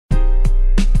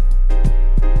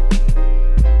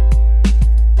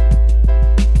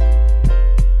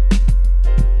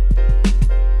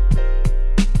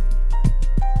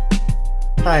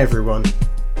Hi everyone.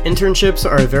 Internships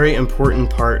are a very important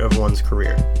part of one's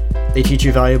career. They teach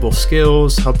you valuable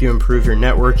skills, help you improve your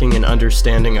networking and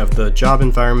understanding of the job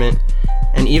environment,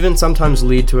 and even sometimes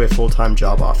lead to a full-time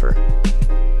job offer.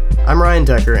 I'm Ryan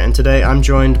Decker, and today I'm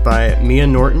joined by Mia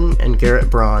Norton and Garrett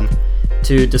Braun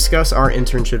to discuss our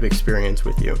internship experience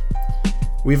with you.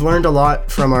 We've learned a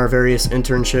lot from our various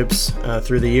internships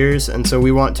through the years, and so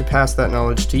we want to pass that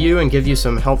knowledge to you and give you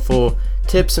some helpful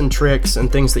tips and tricks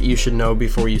and things that you should know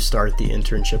before you start the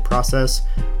internship process,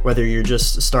 whether you're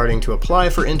just starting to apply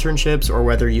for internships or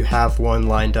whether you have one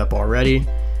lined up already.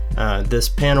 This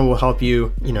panel will help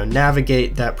you,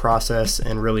 navigate that process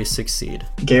and really succeed.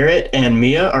 Garrett and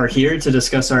Mia are here to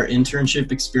discuss our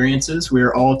internship experiences.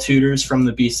 We're all tutors from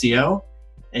the BCL,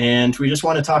 and we just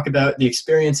want to talk about the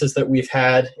experiences that we've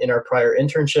had in our prior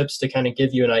internships to kind of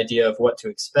give you an idea of what to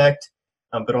expect,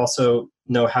 but also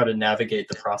know how to navigate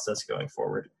the process going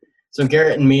forward. So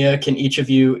Garrett and Mia, can each of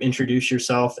you introduce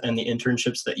yourself and the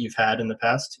internships that you've had in the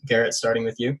past? Garrett, starting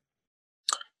with you.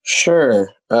 Sure.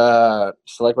 So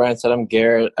like Ryan said, I'm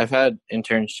Garrett. I've had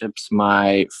internships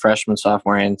my freshman,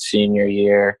 sophomore, and senior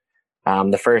year.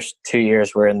 The first 2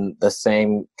 years were in the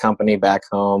same company back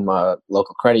home,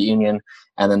 local credit union.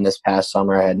 And then this past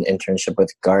summer, I had an internship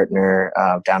with Gartner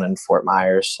down in Fort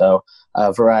Myers. So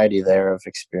a variety there of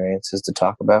experiences to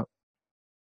talk about.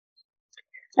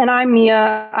 And I'm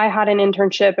Mia. I had an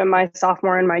internship in my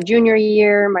sophomore and my junior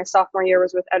year. My sophomore year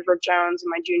was with Edward Jones, and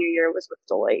my junior year was with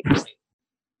Deloitte.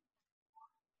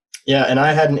 Yeah, and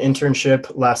I had an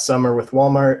internship last summer with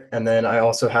Walmart, and then I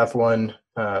also have one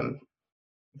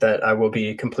that I will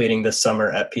be completing this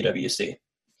summer at PwC.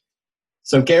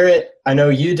 So Garrett, I know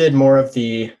you did more of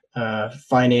the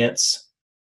finance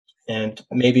and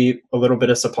maybe a little bit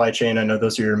of supply chain. I know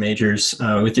those are your majors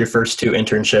with your first two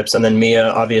internships. And then Mia,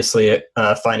 obviously,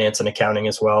 finance and accounting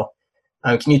as well.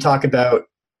 Can you talk about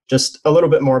just a little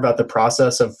bit more about the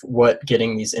process of what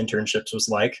getting these internships was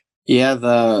like? Yeah,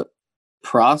 the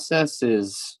process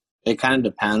it kind of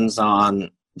depends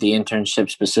on the internship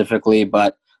specifically,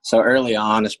 but so early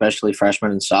on, especially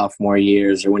freshman and sophomore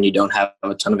years, or when you don't have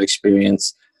a ton of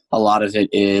experience, a lot of it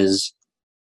is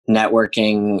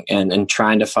networking and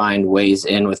trying to find ways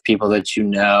in with people that you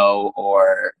know,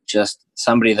 or just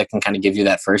somebody that can kind of give you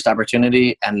that first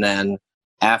opportunity. And then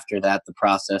after that, the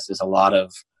process is a lot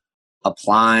of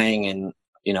applying, and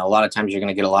a lot of times you're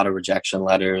going to get a lot of rejection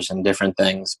letters and different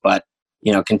things, but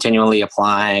continually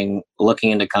applying,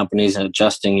 looking into companies and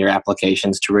adjusting your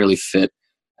applications to really fit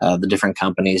the different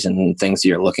companies and things that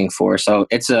you're looking for. So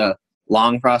it's a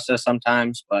long process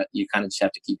sometimes, but you kind of just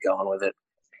have to keep going with it.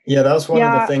 Yeah, that was one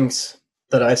of the things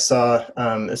that I saw,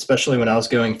 especially when I was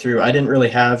going through. I didn't really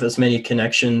have as many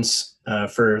connections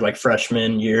for like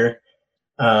freshman year,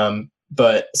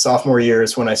 but sophomore year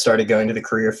is when I started going to the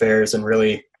career fairs and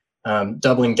really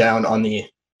doubling down on the,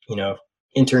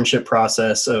 internship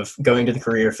process of going to the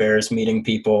career fairs, meeting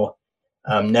people,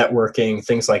 networking,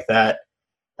 things like that.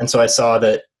 And so I saw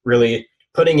that really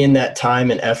putting in that time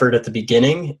and effort at the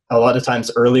beginning, a lot of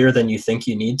times earlier than you think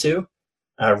you need to,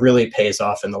 really pays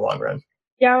off in the long run.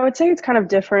 Yeah, I would say it's kind of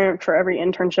different for every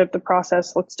internship. The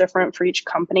process looks different for each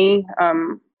company.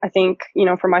 I think,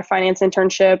 for my finance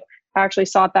internship, I actually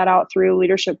sought that out through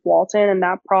Leadership Walton, and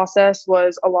that process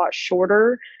was a lot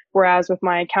shorter. Whereas with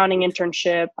my accounting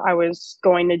internship, I was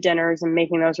going to dinners and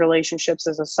making those relationships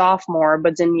as a sophomore,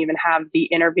 but didn't even have the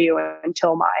interview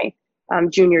until my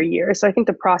junior year. So I think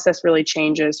the process really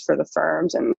changes for the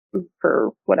firms and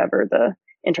for whatever the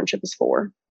internship is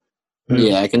for.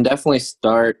 Yeah, I can definitely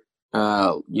start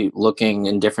looking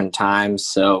in different times.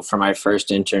 So for my first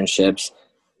internships,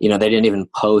 they didn't even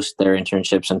post their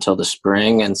internships until the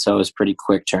spring. And so it was pretty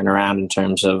quick turnaround in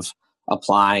terms of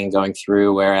applying, going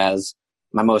through. Whereas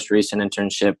my most recent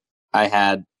internship, I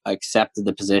had accepted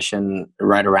the position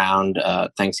right around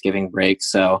Thanksgiving break.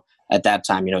 So at that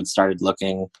time, it started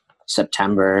looking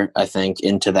September, I think,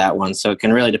 into that one. So it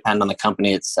can really depend on the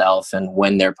company itself and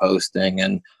when they're posting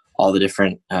and all the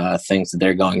different things that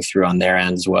they're going through on their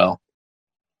end as well.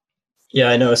 Yeah,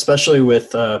 I know, especially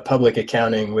with public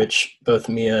accounting, which both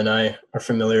Mia and I are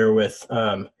familiar with.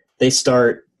 They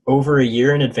start over a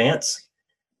year in advance.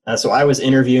 So I was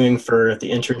interviewing for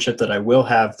the internship that I will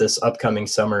have this upcoming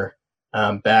summer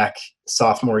back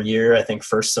sophomore year, I think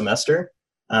first semester.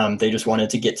 They just wanted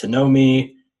to get to know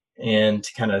me and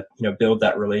to kind of build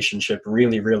that relationship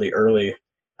really, really early.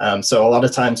 So a lot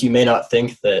of times you may not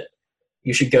think that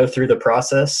you should go through the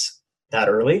process that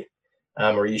early,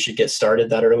 or you should get started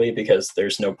that early because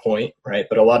there's no point, right?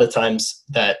 But a lot of times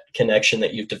that connection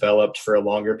that you've developed for a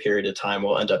longer period of time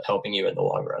will end up helping you in the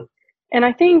long run. And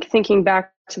I think thinking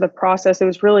back to the process, it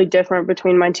was really different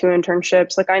between my two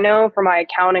internships. Like I know for my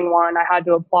accounting one, I had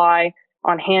to apply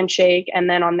on Handshake and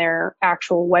then on their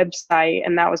actual website.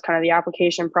 And that was kind of the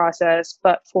application process.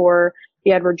 But for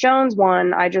the Edward Jones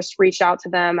one, I just reached out to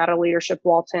them at a Leadership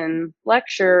Walton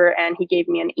lecture and he gave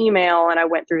me an email and I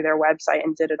went through their website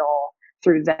and did it all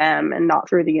through them and not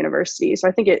through the university. So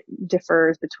I think it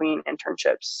differs between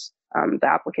internships, the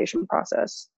application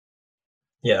process.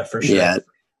 Yeah, for sure. Yeah.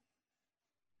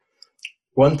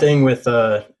 One thing with,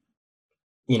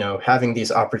 having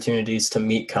these opportunities to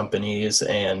meet companies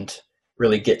and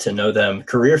really get to know them,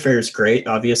 career fair is great,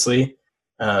 obviously.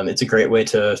 It's a great way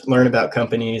to learn about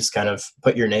companies, kind of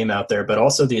put your name out there, but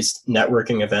also these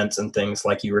networking events and things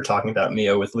like you were talking about,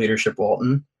 Mio, with Leadership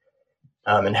Walton,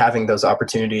 and having those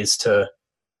opportunities to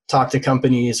talk to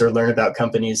companies or learn about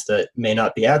companies that may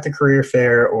not be at the career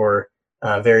fair or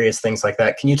various things like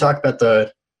that. Can you talk about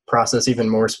the process even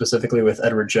more specifically with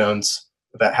Edward Jones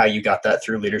about how you got that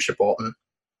through Leadership Walton?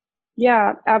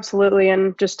 Yeah, absolutely.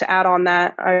 And just to add on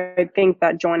that, I think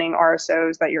that joining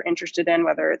RSOs that you're interested in,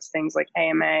 whether it's things like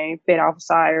AMA, Beta Alpha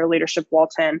Psi, or Leadership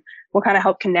Walton, will kind of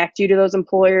help connect you to those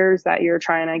employers that you're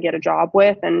trying to get a job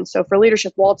with. And so for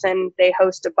Leadership Walton, they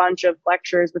host a bunch of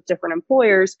lectures with different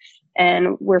employers,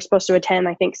 and we're supposed to attend,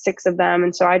 I think, 6 of them.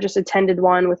 And so I just attended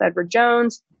one with Edward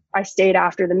Jones. I stayed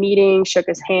after the meeting, shook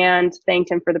his hand,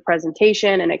 thanked him for the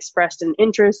presentation, and expressed an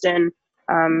interest in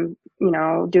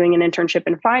doing an internship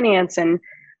in finance. And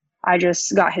I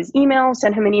just got his email,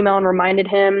 sent him an email and reminded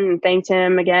him and thanked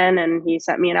him again. And he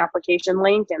sent me an application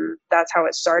link and that's how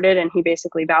it started. And he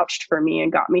basically vouched for me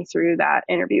and got me through that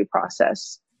interview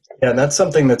process. Yeah, and that's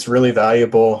something that's really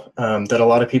valuable that a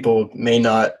lot of people may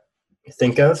not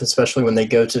think of, especially when they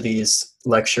go to these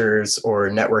lectures or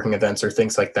networking events or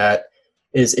things like that,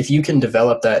 is if you can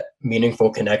develop that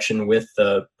meaningful connection with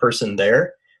the person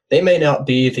there, they may not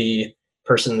be the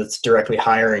person that's directly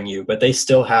hiring you, but they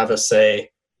still have a say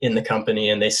in the company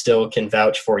and they still can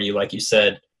vouch for you, like you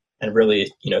said, and really,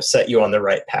 set you on the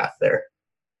right path there.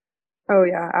 Oh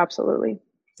yeah, absolutely.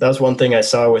 That was one thing I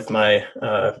saw with my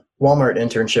Walmart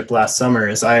internship last summer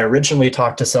is I originally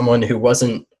talked to someone who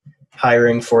wasn't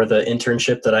hiring for the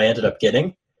internship that I ended up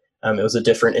getting. It was a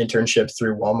different internship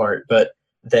through Walmart, but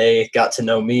they got to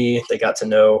know me. They got to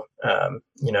know,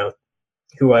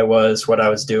 who I was, what I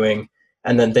was doing.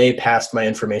 And then they passed my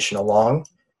information along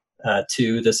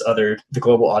to the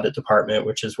global audit department,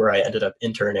 which is where I ended up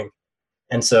interning.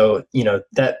 And so,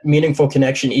 that meaningful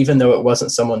connection, even though it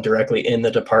wasn't someone directly in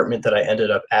the department that I ended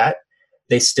up at,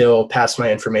 they still passed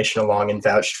my information along and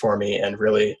vouched for me and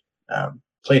really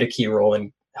played a key role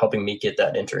in helping me get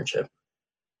that internship.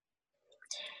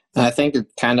 And I think it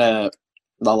kind of,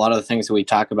 a lot of the things that we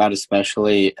talk about,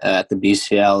 especially at the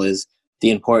BCL, is the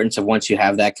importance of once you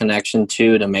have that connection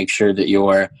to make sure that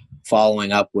you're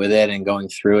following up with it and going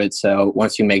through it. So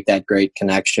once you make that great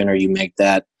connection or you make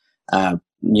that,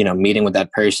 meeting with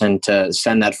that person, to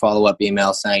send that follow-up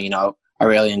email saying, I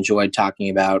really enjoyed talking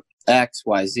about X,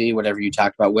 Y, Z, whatever you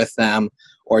talked about with them,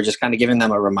 or just kind of giving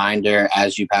them a reminder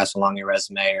as you pass along your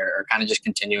resume or kind of just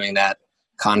continuing that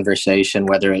conversation,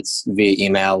 whether it's via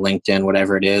email, LinkedIn,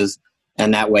 whatever it is.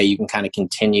 And that way you can kind of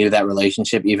continue that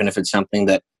relationship, even if it's something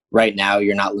that right now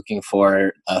you're not looking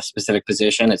for a specific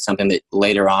position. It's something that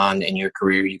later on in your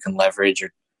career you can leverage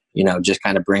or, just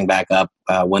kind of bring back up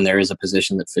when there is a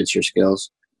position that fits your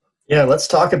skills. Yeah, let's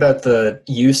talk about the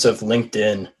use of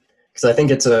LinkedIn, because I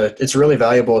think it's really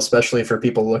valuable, especially for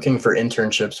people looking for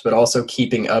internships, but also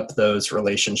keeping up those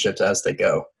relationships as they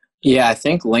go. Yeah, I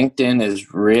think LinkedIn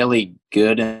is really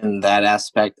good in that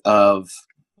aspect of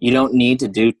you don't need to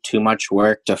do too much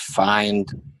work to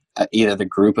find either the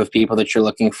group of people that you're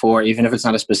looking for, even if it's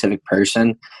not a specific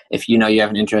person. If you have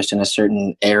an interest in a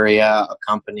certain area, a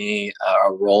company,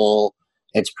 a role,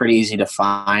 it's pretty easy to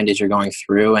find as you're going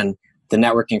through. And the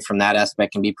networking from that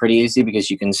aspect can be pretty easy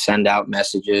because you can send out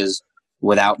messages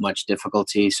without much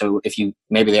difficulty. So if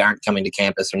maybe they aren't coming to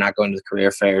campus, they're not going to the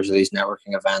career fairs or these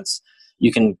networking events,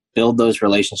 you can build those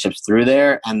relationships through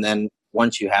there. And then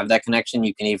once you have that connection,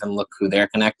 you can even look who they're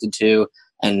connected to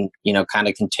and, kind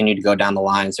of continue to go down the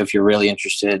line. So if you're really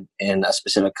interested in a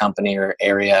specific company or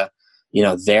area,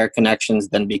 their connections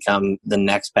then become the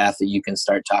next path that you can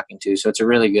start talking to. So it's a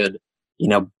really good,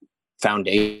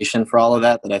 foundation for all of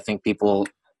that I think people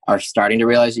are starting to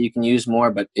realize that you can use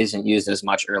more, but isn't used as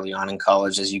much early on in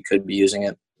college as you could be using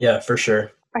it. Yeah, for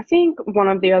sure. I think one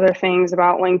of the other things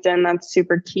about LinkedIn that's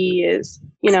super key is,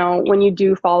 when you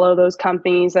do follow those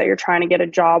companies that you're trying to get a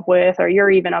job with, or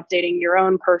you're even updating your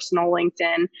own personal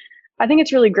LinkedIn, I think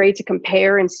it's really great to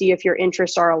compare and see if your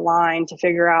interests are aligned to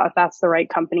figure out if that's the right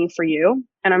company for you.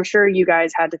 And I'm sure you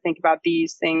guys had to think about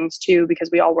these things too, because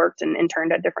we all worked and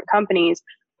interned at different companies.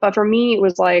 But for me, it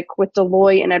was like with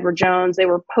Deloitte and Edward Jones, they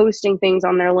were posting things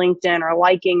on their LinkedIn or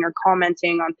liking or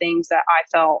commenting on things that I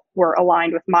felt were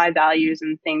aligned with my values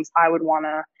and things I would want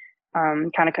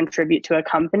to kind of contribute to a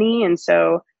company. And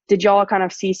so did y'all kind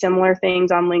of see similar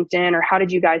things on LinkedIn, or how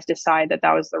did you guys decide that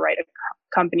that was the right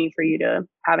company for you to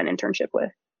have an internship with?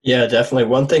 Yeah, definitely.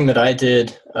 One thing that I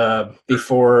did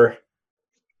before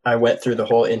I went through the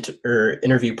whole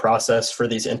interview process for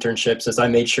these internships is I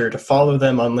made sure to follow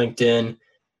them on LinkedIn,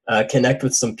 connect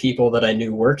with some people that I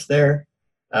knew worked there,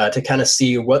 to kind of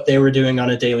see what they were doing on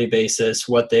a daily basis,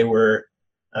 what the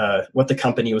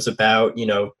company was about,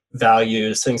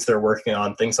 values, things they're working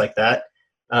on, things like that,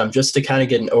 just to kind of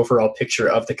get an overall picture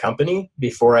of the company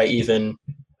before I even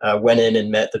went in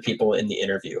and met the people in the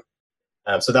interview.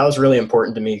 So that was really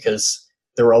important to me because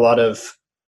there were a lot of,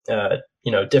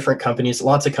 different companies.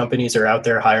 Lots of companies are out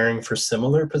there hiring for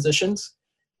similar positions.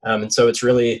 And so it's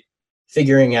really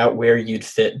figuring out where you'd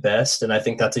fit best. And I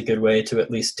think that's a good way to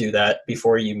at least do that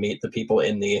before you meet the people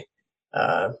in the,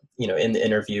 in the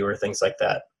interview or things like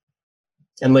that.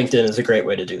 And LinkedIn is a great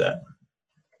way to do that.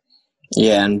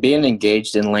 Yeah, and being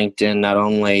engaged in LinkedIn, not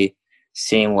only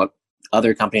seeing what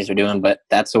other companies are doing, but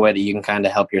that's the way that you can kind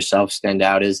of help yourself stand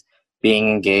out, is being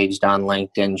engaged on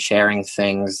LinkedIn, sharing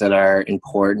things that are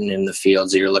important in the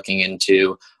fields that you're looking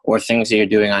into or things that you're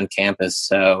doing on campus.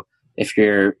 So if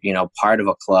you're, part of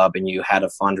a club and you had a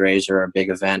fundraiser or a big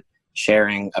event,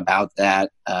 sharing about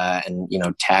that and,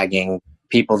 tagging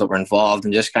people that were involved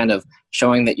and just kind of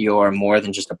showing that you're more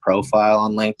than just a profile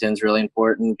on LinkedIn is really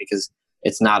important, because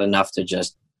it's not enough to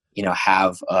just,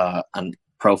 have a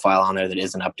profile on there that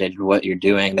isn't updated with what you're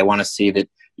doing. They want to see that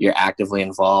you're actively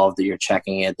involved, that you're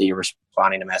checking it, that you're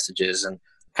responding to messages, and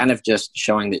kind of just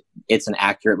showing that it's an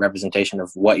accurate representation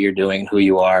of what you're doing and who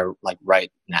you are, like,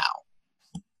 right now.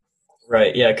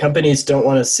 Right. Yeah. Companies don't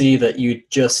want to see that you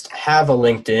just have a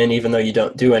LinkedIn, even though you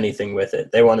don't do anything with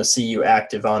it. They want to see you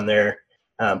active on there,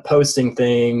 posting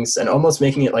things and almost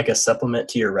making it like a supplement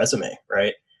to your resume,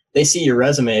 right? They see your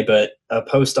resume, but a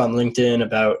post on LinkedIn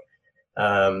about,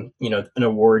 an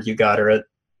award you got or an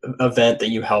event that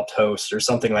you helped host or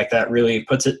something like that really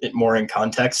puts it more in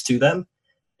context to them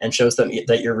and shows them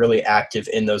that you're really active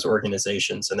in those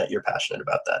organizations and that you're passionate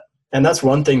about that. And that's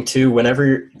one thing too,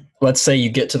 whenever, let's say you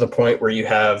get to the point where you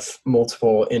have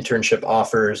multiple internship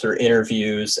offers or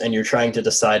interviews and you're trying to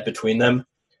decide between them.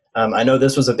 I know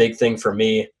this was a big thing for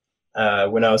me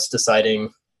when I was deciding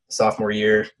sophomore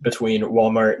year between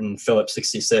Walmart and Phillips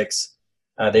 66.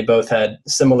 They both had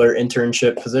similar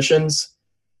internship positions,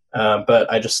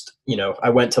 but I just, I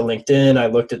went to LinkedIn, I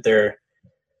looked at their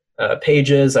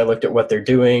pages, I looked at what they're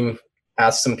doing,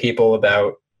 asked some people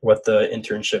about what the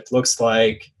internship looks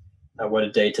like, what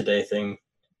a day-to-day thing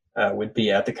would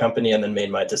be at the company, and then made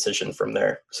my decision from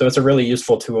there. So it's a really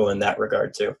useful tool in that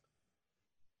regard too.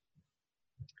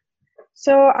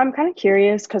 So I'm kind of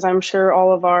curious, because I'm sure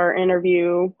all of our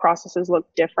interview processes look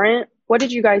different. What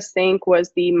did you guys think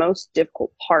was the most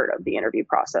difficult part of the interview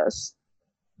process?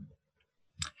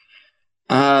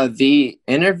 The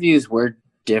interviews were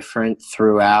different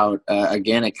throughout.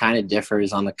 Again, it kind of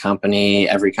differs on the company.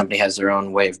 Every company has their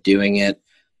own way of doing it.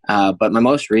 But my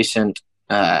most recent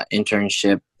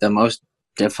internship, the most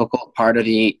difficult part of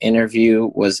the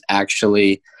interview was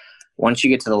actually, once you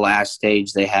get to the last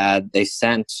stage, they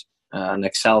sent an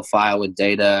Excel file with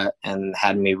data and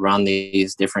had me run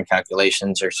these different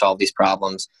calculations or solve these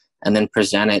problems and then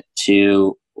present it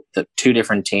to the two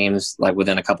different teams, like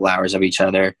within a couple hours of each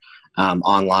other,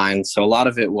 online. So a lot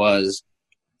of it was,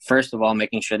 first of all,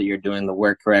 making sure that you're doing the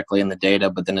work correctly in the data,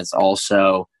 but then it's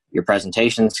also your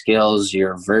presentation skills,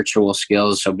 your virtual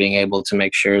skills. So being able to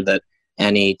make sure that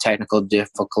any technical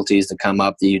difficulties that come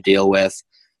up that you deal with,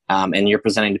 and you're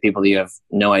presenting to people that you have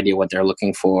no idea what they're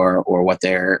looking for or what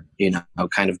they're,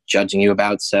 kind of judging you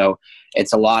about. So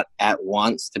it's a lot at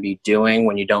once to be doing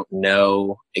when you don't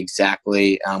know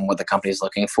exactly what the company is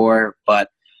looking for. But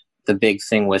the big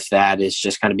thing with that is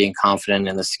just kind of being confident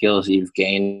in the skills that you've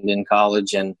gained in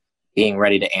college and being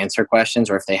ready to answer questions,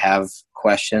 or if they have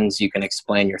questions, you can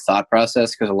explain your thought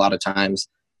process, because a lot of times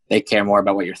they care more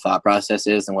about what your thought process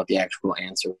is than what the actual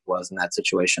answer was in that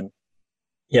situation.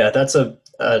 Yeah, that's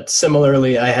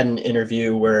similarly, I had an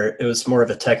interview where it was more of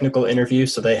a technical interview.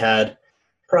 So they had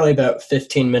probably about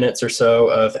 15 minutes or so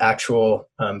of actual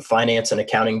finance and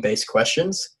accounting based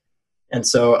questions. And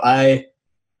so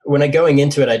when going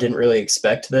into it, I didn't really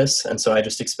expect this. And so I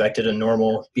just expected a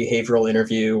normal behavioral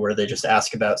interview where they just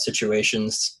ask about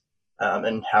situations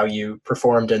and how you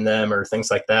performed in them or things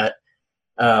like that.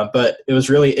 But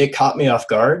it caught me off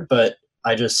guard, but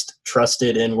I just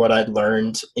trusted in what I'd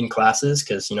learned in classes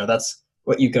because, that's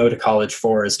what you go to college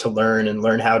for, is to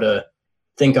learn how to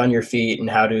think on your feet and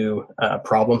how to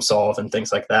problem solve and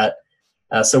things like that.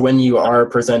 So when you are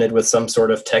presented with some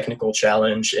sort of technical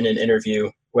challenge in an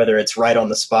interview, whether it's right on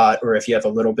the spot or if you have a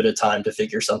little bit of time to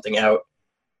figure something out,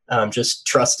 just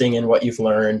trusting in what you've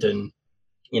learned and,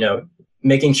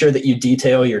 making sure that you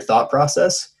detail your thought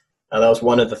process. That was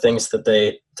one of the things that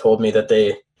they told me that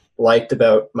they liked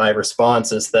about my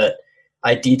response, is that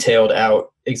I detailed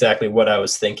out exactly what I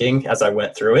was thinking as I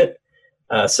went through it.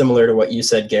 Similar to what you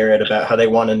said, Garrett, about how they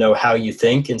want to know how you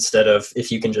think instead of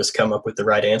if you can just come up with the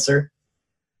right answer.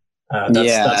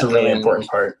 That's a really important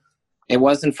part. It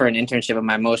wasn't for an internship, but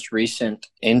my most recent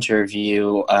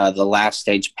interview, the last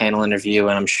stage panel interview,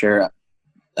 and I'm sure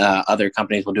other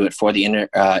companies will do it for the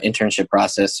internship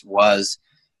process, was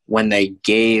when they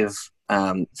gave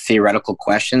theoretical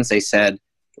questions. They said,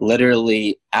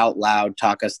 literally out loud,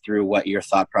 talk us through what your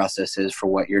thought process is for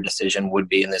what your decision would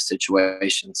be in this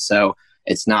situation. So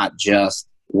it's not just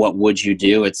what would you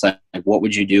do? It's like, what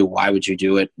would you do? Why would you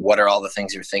do it? What are all the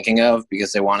things you're thinking of?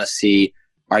 Because they want to see,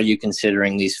 are you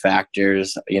considering these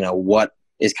factors? What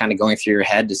is kind of going through your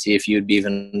head to see if you'd be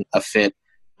even a fit,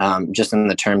 just in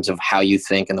the terms of how you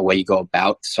think and the way you go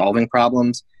about solving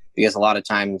problems. Because a lot of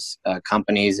times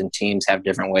companies and teams have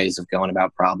different ways of going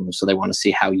about problems. So they want to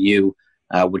see how you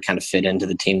would kind of fit into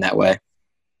the team that way.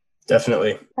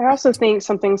 Definitely. I also think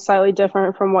something slightly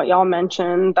different from what y'all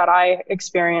mentioned that I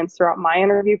experienced throughout my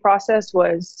interview process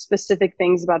was specific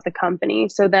things about the company.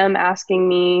 So them asking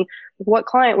me, what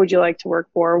client would you like to work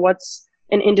for? What's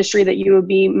an industry that you would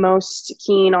be most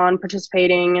keen on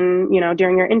participating in,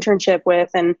 during your internship with,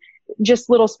 and just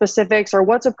little specifics, or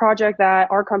what's a project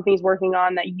that our company's working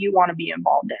on that you want to be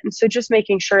involved in. So just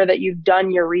making sure that you've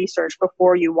done your research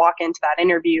before you walk into that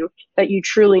interview, that you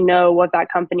truly know what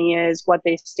that company is, what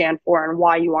they stand for, and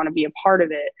why you want to be a part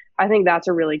of it. I think that's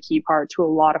a really key part to a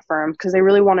lot of firms, because they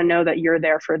really want to know that you're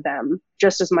there for them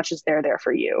just as much as they're there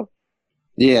for you.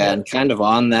 Yeah, and kind of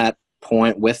on that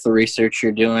point with the research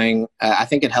you're doing, I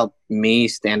think it helped me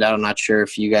stand out. I'm not sure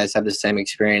if you guys have the same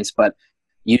experience, but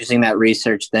using that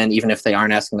research then, even if they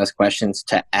aren't asking us questions,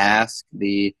 to ask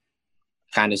the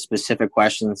kind of specific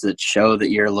questions that show that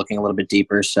you're looking a little bit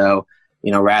deeper. So,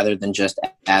 rather than just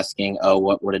asking, oh,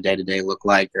 what would a day-to-day look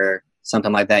like or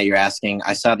something like that, you're asking,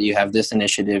 I saw that you have this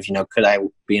initiative, could I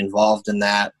be involved in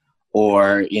that?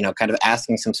 Or, kind of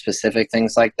asking some specific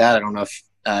things like that. I don't know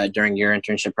if during your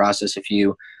internship process, if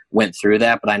you went through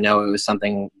that, but I know it was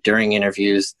something during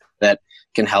interviews that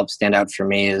can help stand out for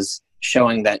me, is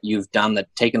showing that you've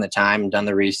taken the time and done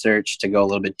the research to go a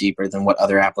little bit deeper than what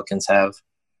other applicants have.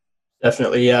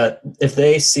 Definitely. Yeah. If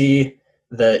they see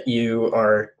that you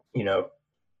are,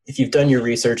 if you've done your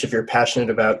research, if you're passionate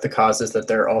about the causes that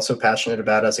they're also passionate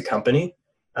about as a company,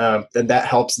 then that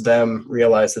helps them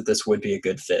realize that this would be a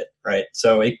good fit, right?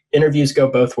 So interviews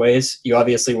go both ways. You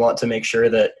obviously want to make sure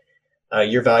that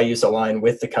your values align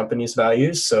with the company's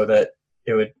values so that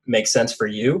it would make sense for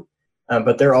you.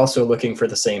 But they're also looking for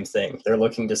the same thing. They're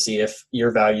looking to see if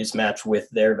your values match with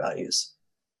their values.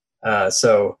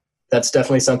 So that's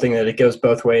definitely something that it goes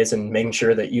both ways, and making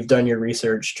sure that you've done your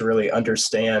research to really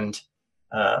understand,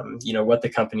 what the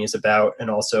company is about, and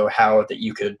also how that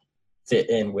you could fit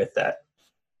in with that.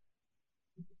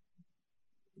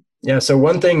 Yeah. So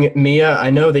one thing, Mia, I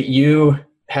know that you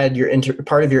had your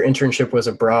part of your internship was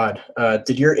abroad.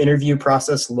 Did your interview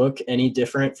process look any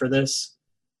different for this?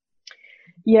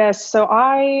 Yes, so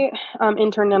I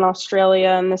interned in Australia,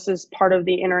 and this is part of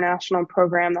the international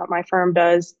program that my firm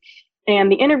does.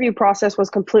 And the interview process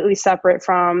was completely separate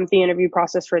from the interview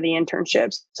process for the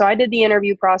internships. So I did the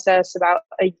interview process about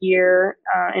a year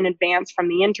in advance from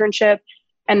the internship.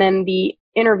 And then the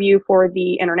interview for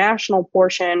the international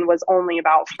portion was only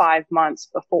about 5 months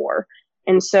before.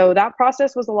 And so that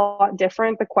process was a lot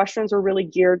different. The questions were really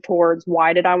geared towards,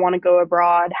 why did I want to go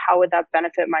abroad? How would that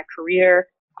benefit my career?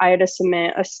 I had to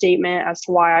submit a statement as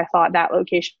to why I thought that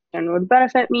location would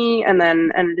benefit me, and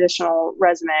then an additional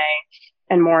resume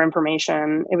and more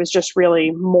information. It was just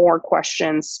really more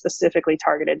questions specifically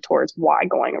targeted towards why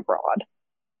going abroad.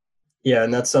 Yeah,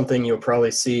 and that's something you'll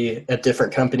probably see at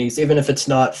different companies, even if it's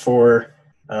not for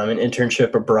an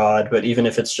internship abroad, but even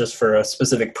if it's just for a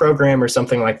specific program or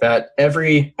something like that.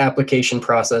 Every application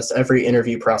process, every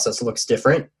interview process looks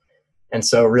different. And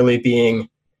so really being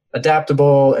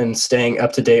adaptable and staying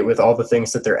up to date with all the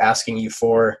things that they're asking you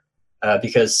for,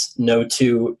 because no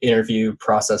two interview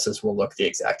processes will look the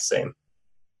exact same.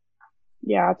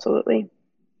 Yeah, absolutely.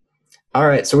 All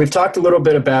right. So we've talked a little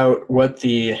bit about what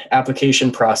the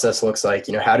application process looks like,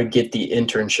 how to get the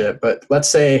internship, but let's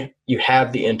say you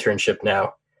have the internship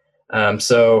now.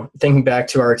 So thinking back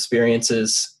to our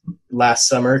experiences last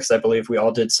summer, because I believe we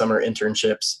all did summer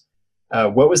internships,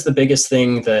 what was the biggest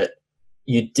thing that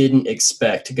you didn't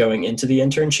expect going into the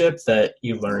internship that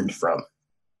you learned from?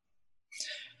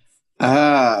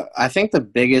 I think the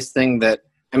biggest thing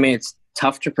it's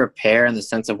tough to prepare in the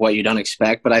sense of what you don't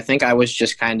expect, but I think I was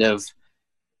just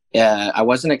I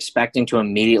wasn't expecting to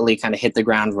immediately kind of hit the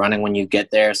ground running when you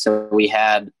get there. So we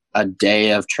had a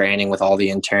day of training with all the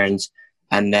interns.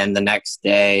 And then the next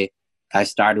day I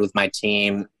started with my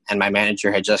team, and my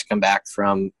manager had just come back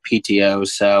from PTO.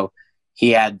 So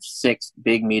he had 6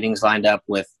 big meetings lined up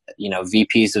with,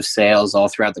 VPs of sales all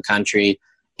throughout the country.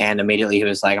 And immediately he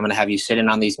was like, I'm going to have you sit in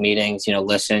on these meetings,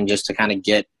 listen, just to kind of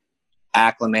get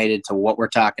acclimated to what we're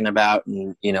talking about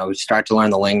and, start to learn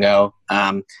the lingo.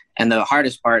 And the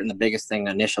hardest part and the biggest thing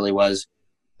initially was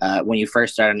when you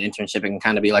first start an internship, it can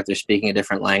kind of be like they're speaking a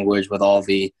different language with all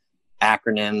the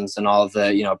acronyms and all of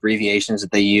the, abbreviations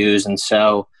that they use. And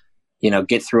so,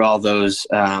 get through all those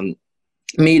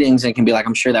meetings and can be like,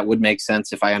 I'm sure that would make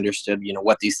sense if I understood,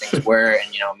 what these things were,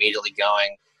 and, immediately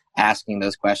asking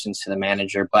those questions to the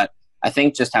manager. But I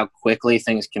think just how quickly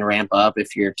things can ramp up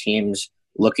if your team's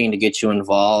looking to get you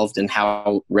involved, and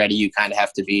how ready you kind of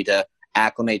have to be to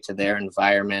acclimate to their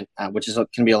environment, which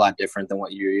can be a lot different than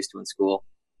what you're used to in school.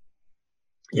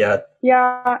 Yeah.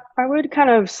 Yeah, I would kind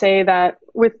of say that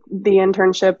with the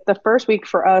internship, the first week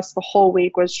for us, the whole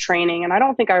week was training. And I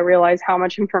don't think I realized how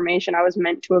much information I was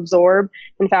meant to absorb.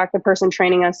 In fact, the person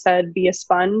training us said, be a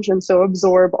sponge. And so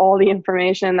absorb all the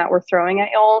information that we're throwing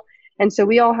at y'all. And so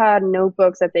we all had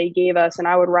notebooks that they gave us, and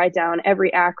I would write down every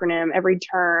acronym, every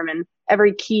term, and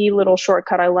every key little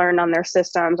shortcut I learned on their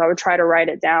systems. I would try to write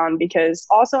it down, because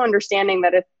also understanding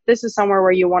that if this is somewhere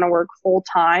where you want to work full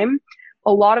time,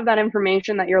 a lot of that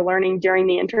information that you're learning during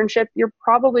the internship, you're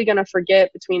probably going to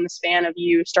forget between the span of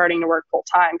you starting to work full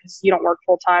time, because you don't work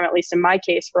full time, at least in my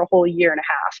case, for a whole year and a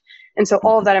half. And so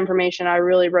all of that information I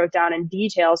really wrote down in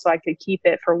detail so I could keep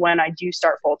it for when I do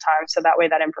start full time. So that way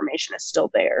that information is still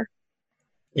there.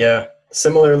 Yeah.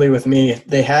 Similarly with me,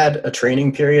 they had a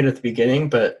training period at the beginning,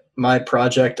 but my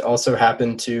project also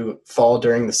happened to fall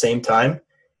during the same time.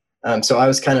 So I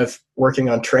was kind of working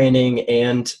on training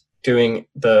and doing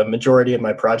the majority of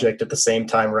my project at the same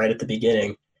time right at the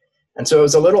beginning. And so it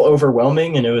was a little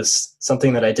overwhelming, and it was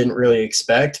something that I didn't really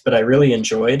expect, but I really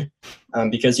enjoyed,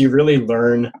 because you really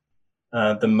learn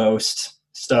the most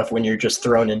stuff when you're just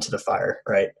thrown into the fire,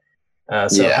 right?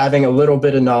 So having a little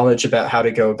bit of knowledge about how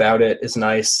to go about it is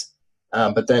nice.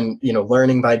 But then,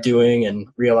 learning by doing and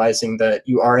realizing that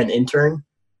you are an intern.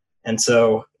 And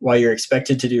so while you're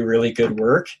expected to do really good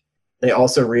work, they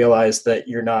also realize that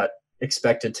you're not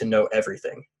expected to know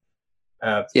everything.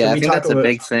 I think that's a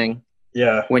big thing.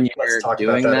 Yeah. When you're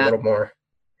doing that a little more.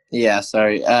 Yeah,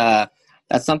 sorry.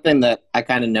 That's something that I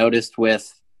kind of noticed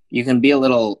with, you can be a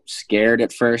little scared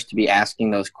at first to be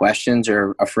asking those questions,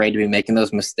 or afraid to be making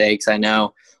those mistakes. I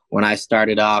know when I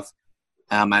started off,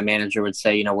 my manager would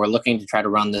say, we're looking to try to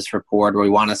run this report, or we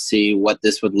want to see what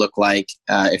this would look like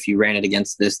if you ran it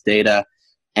against this data.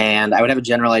 And I would have a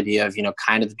general idea of,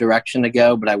 kind of the direction to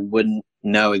go, but I wouldn't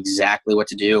know exactly what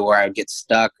to do, or I would get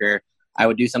stuck, or I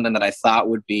would do something that I thought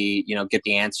would be, get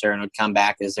the answer, and would come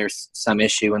back as there's some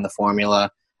issue in the formula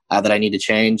that I need to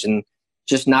change. And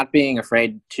just not being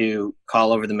afraid to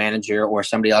call over the manager or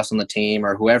somebody else on the team,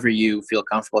 or whoever you feel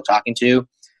comfortable talking to,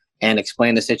 and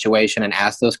explain the situation and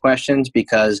ask those questions,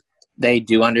 because they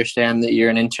do understand that you're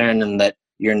an intern and that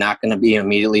you're not going to be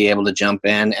immediately able to jump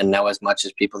in and know as much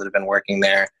as people that have been working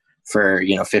there for,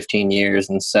 15 years.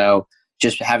 And so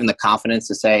just having the confidence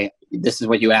to say, this is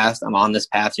what you asked, I'm on this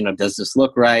path, does this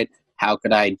look right? How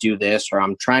could I do this? Or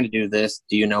I'm trying to do this.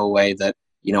 Do you know a way that,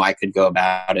 I could go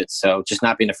about it? So just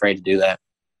not being afraid to do that.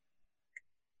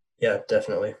 Yeah,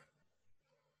 definitely.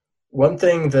 One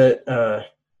thing that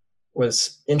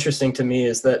was interesting to me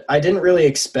is that I didn't really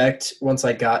expect, once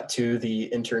I got to the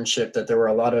internship, that there were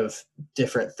a lot of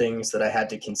different things that I had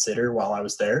to consider while I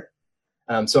was there.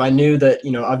 So I knew that,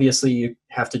 obviously you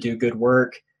have to do good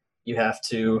work. You have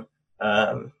to,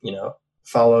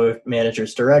 follow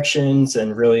managers' directions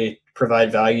and really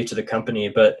provide value to the company.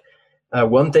 But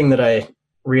one thing that I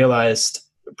realized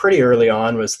pretty early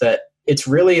on was that it's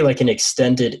really like an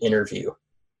extended interview.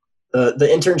 The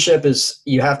internship is,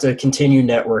 you have to continue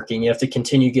networking. You have to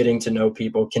continue getting to know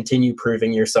people, continue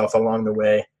proving yourself along the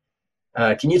way.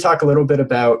 Can you talk a little bit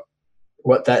about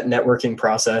what that networking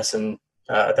process and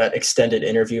that extended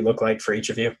interview look like for each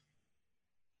of you?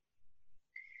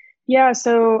 Yeah,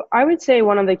 so I would say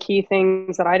one of the key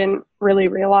things that I didn't really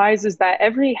realize is that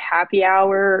every happy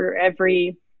hour or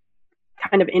every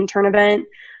kind of intern event,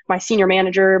 my senior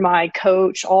manager, my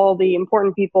coach, all the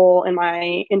important people in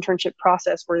my internship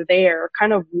process were there,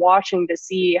 kind of watching to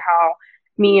see how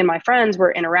me and my friends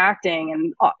were interacting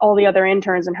and all the other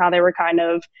interns and how they were kind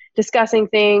of discussing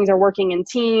things or working in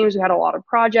teams. We had a lot of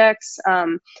projects.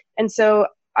 And so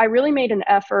I really made an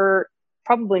effort,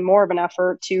 probably more of an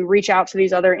effort, to reach out to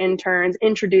these other interns,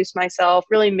 introduce myself,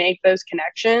 really make those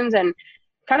connections, and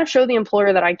kind of show the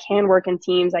employer that I can work in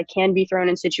teams. I can be thrown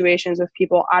in situations with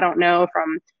people I don't know,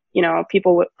 from,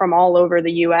 people from all over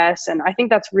the US. And I think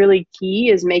that's really key,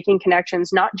 is making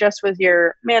connections, not just with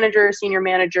your manager, senior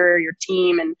manager, your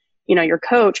team, and, your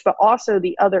coach, but also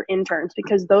the other interns,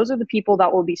 because those are the people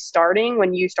that will be starting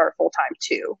when you start full time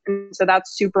too. And so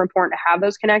that's super important to have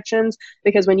those connections,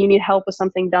 because when you need help with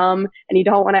something dumb and you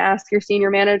don't want to ask your senior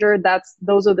manager,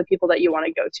 those are the people that you want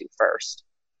to go to first.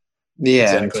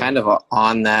 Yeah, and Exactly. kind of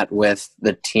on that with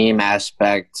the team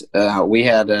aspect, we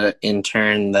had an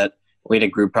intern that we had a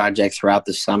group project throughout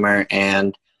the summer,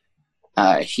 and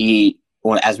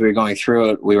as we were going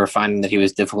through it, we were finding that he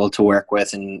was difficult to work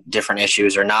with and different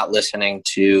issues, or not listening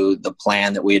to the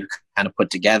plan that we had kind of put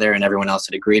together and everyone else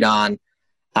had agreed on.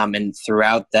 And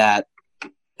throughout that,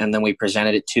 and then we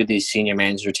presented it to these senior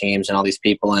manager teams and all these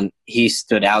people, and he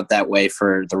stood out that way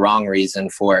for the wrong reason,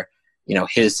 for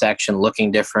his section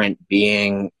looking different,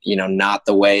 being not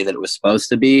the way that it was supposed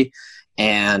to be.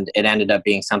 And it ended up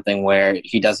being something where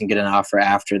he doesn't get an offer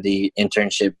after the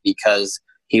internship because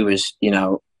he was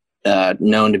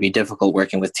known to be difficult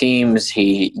working with teams.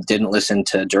 He didn't listen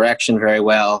to direction very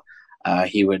well.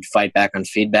 He would fight back on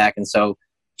feedback. And so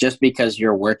just because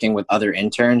you're working with other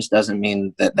interns doesn't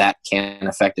mean that can't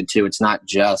affect it too. It's not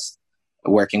just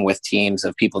working with teams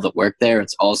of people that work there.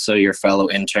 It's also your fellow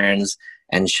interns,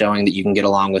 and showing that you can get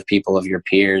along with people of your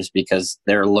peers, because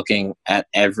they're looking at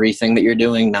everything that you're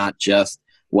doing, not just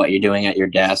what you're doing at your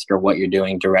desk or what you're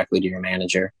doing directly to your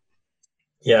manager.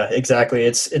 Yeah, exactly.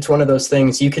 It's one of those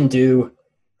things. You can do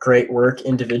great work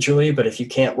individually, but if you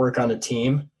can't work on a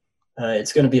team,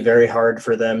 it's going to be very hard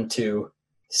for them to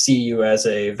see you as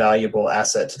a valuable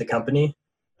asset to the company,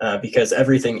 because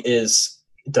everything is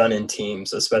done in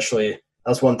teams. Especially,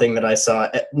 that's one thing that I saw.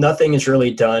 Nothing is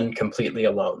really done completely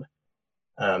alone.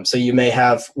 So you may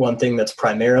have one thing that's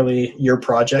primarily your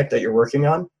project that you're working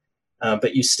on,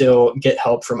 but you still get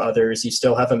help from others. You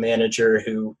still have a manager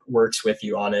who works with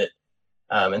you on it,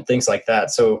 and things like that.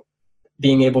 So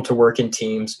being able to work in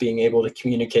teams, being able to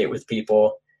communicate with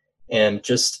people, and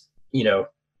just,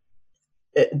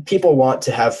 people want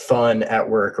to have fun at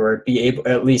work, or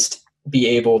at least be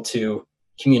able to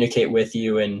communicate with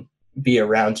you and be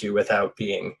around you without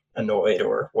being annoyed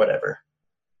or whatever.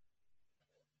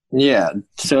 Yeah.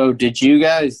 So did you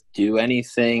guys do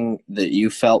anything that you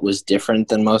felt was different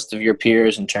than most of your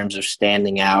peers in terms of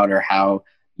standing out, or how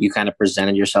you kind of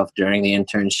presented yourself during the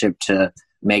internship to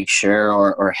make sure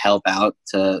or help out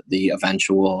to the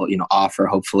eventual, offer,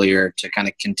 hopefully, or to kind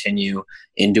of continue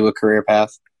into a career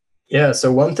path? Yeah. So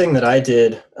one thing that I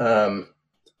did,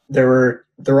 there were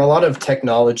a lot of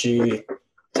technologies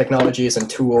and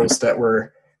tools that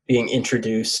were being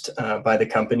introduced by the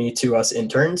company to us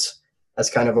interns, as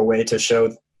kind of a way to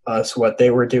show us what they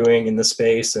were doing in the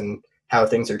space and how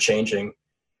things are changing.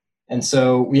 And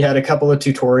so we had a couple of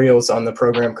tutorials on the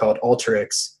program called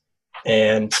Alteryx.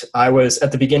 And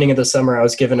at the beginning of the summer, I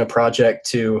was given a project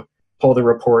to pull the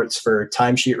reports for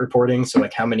timesheet reporting. So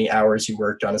like how many hours you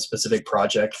worked on a specific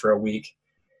project for a week.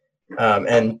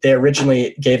 And they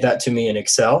originally gave that to me in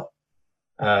Excel.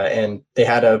 And they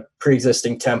had a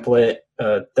pre-existing template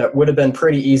that would have been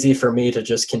pretty easy for me to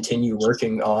just continue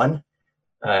working on.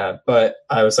 But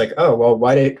I was like, oh, well,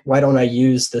 why don't I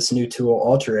use this new tool,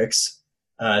 Alteryx,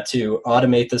 to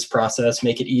automate this process,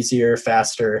 make it easier,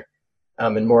 faster,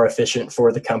 and more efficient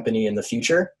for the company in the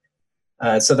future.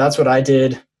 So that's what I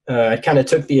did. I kind of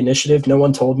took the initiative. No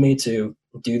one told me to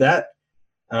do that,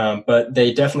 but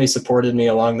they definitely supported me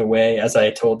along the way as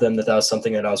I told them that was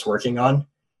something that I was working on.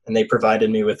 And they provided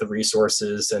me with the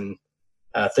resources and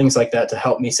things like that to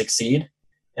help me succeed.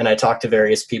 And I talked to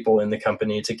various people in the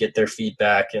company to get their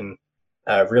feedback and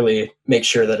really make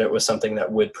sure that it was something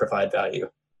that would provide value.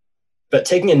 But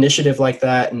taking initiative like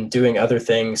that and doing other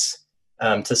things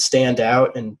to stand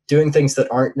out, and doing things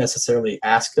that aren't necessarily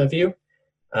asked of you,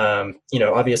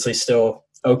 obviously still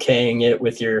okaying it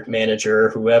with your manager or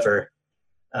whoever,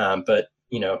 but,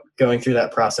 going through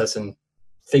that process and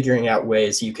figuring out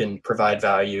ways you can provide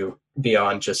value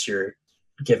beyond just your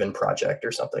given project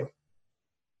or something.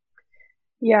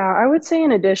 Yeah, I would say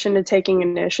in addition to taking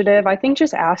initiative, I think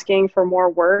just asking for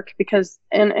more work because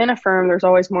in a firm, there's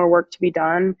always more work to be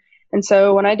done. And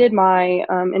so when I did my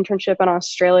internship in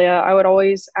Australia, I would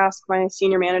always ask my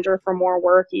senior manager for more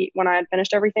work when I had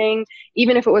finished everything.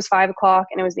 Even if it was 5 o'clock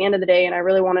and it was the end of the day and I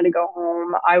really wanted to go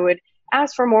home, I would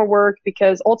ask for more work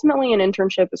because ultimately an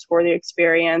internship is for the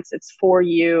experience. It's for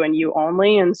you and you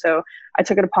only. And so I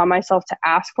took it upon myself to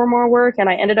ask for more work and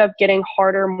I ended up getting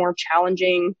harder, more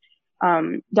challenging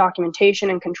documentation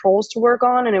and controls to work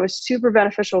on. And it was super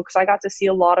beneficial because I got to see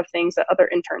a lot of things that other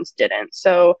interns didn't.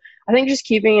 So I think just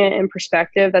keeping it in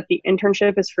perspective that the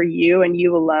internship is for you and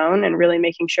you alone and really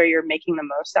making sure you're making the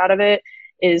most out of it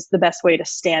is the best way to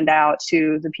stand out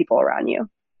to the people around you.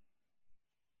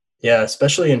 Yeah,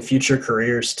 especially in future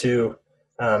careers too.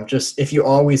 Just if you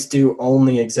always do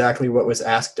only exactly what was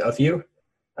asked of you,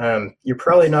 you're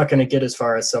probably not going to get as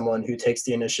far as someone who takes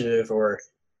the initiative or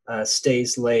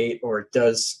stays late or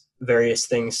does various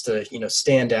things to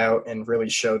stand out and really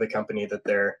show the company that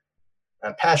they're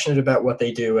passionate about what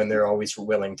they do and they're always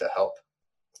willing to help.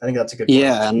 I think that's a good point.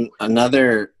 Yeah, and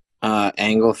another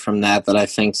angle from that I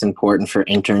think is important for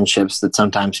internships that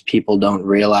sometimes people don't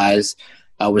realize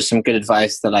was some good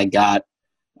advice that I got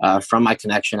from my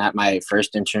connection at my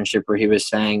first internship, where he was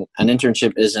saying an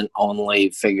internship isn't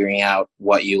only figuring out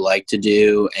what you like to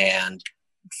do and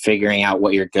figuring out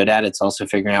what you're good at, it's also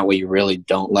figuring out what you really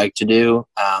don't like to do.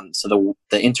 So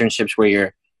the internships where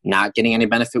you're not getting any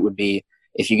benefit would be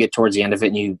if you get towards the end of it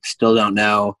and you still don't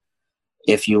know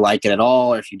if you like it at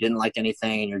all or if you didn't like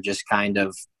anything and you're just kind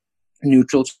of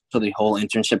neutral to the whole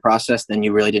internship process, then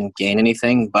you really didn't gain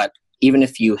anything. But even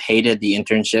if you hated the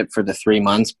internship for the 3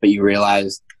 months, but you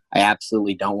realized I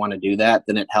absolutely don't want to do that,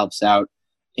 then it helps out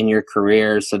in your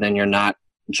career. So then you're not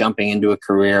jumping into a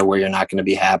career where you're not going to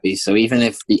be happy. So even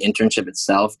if the internship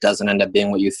itself doesn't end up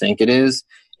being what you think it is,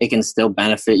 it can still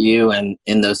benefit you. And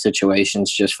in those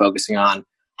situations, just focusing on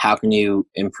how can you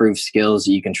improve skills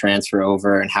that you can transfer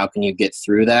over and how can you get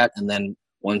through that. And then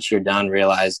once you're done,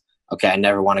 realize, okay, I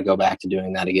never want to go back to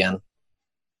doing that again.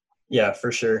 Yeah,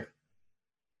 for sure.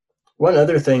 One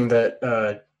other thing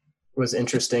that was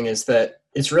interesting is that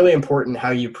it's really important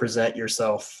how you present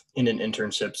yourself in an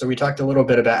internship. So we talked a little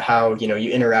bit about how,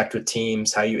 you interact with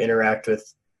teams, how you interact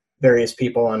with various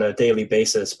people on a daily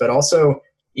basis, but also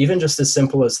even just as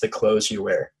simple as the clothes you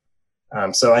wear.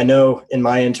 So I know in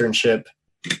my internship,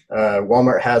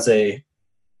 Walmart has a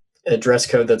dress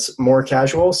code that's more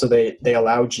casual. So they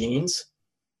allow jeans.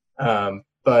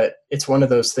 But it's one of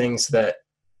those things that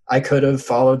I could have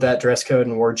followed that dress code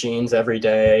and wore jeans every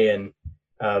day and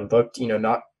looked,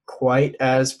 not quite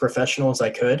as professional as I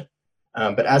could.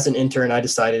 But as an intern, I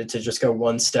decided to just go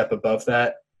one step above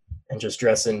that and just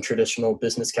dress in traditional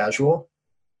business casual.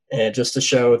 And just to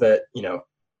show that,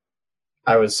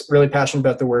 I was really passionate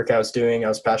about the work I was doing. I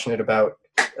was passionate about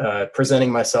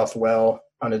presenting myself well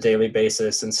on a daily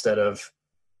basis instead of,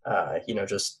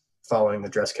 just following the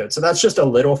dress code. So that's just a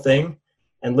little thing,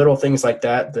 and little things like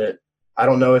that I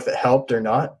don't know if it helped or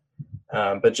not,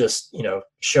 but just,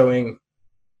 showing,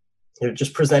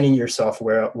 just presenting yourself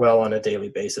well on a daily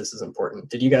basis is important.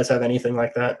 Did you guys have anything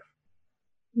like that?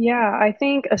 Yeah, I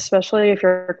think especially if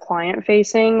you're client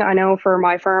facing, I know for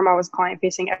my firm, I was client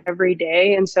facing every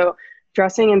day. And so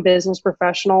dressing in business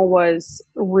professional was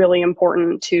really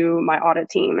important to my audit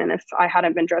team. And if I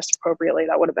hadn't been dressed appropriately,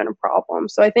 that would have been a problem.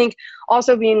 So I think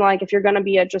also being like, if you're going to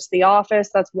be at just the office,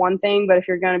 that's one thing. But if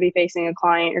you're going to be facing a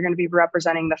client, you're going to be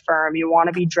representing the firm. You want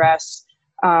to be dressed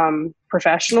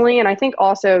professionally. And I think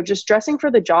also just dressing for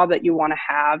the job that you want to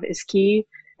have is key.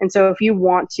 And so if you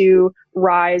want to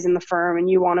rise in the firm and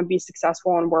you want to be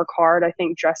successful and work hard, I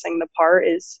think dressing the part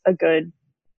is a good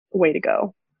way to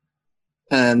go.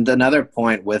 And another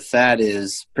point with that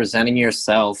is presenting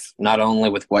yourself not only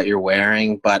with what you're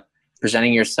wearing, but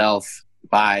presenting yourself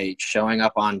by showing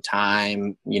up on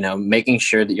time, making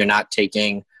sure that you're not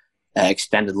taking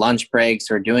extended lunch breaks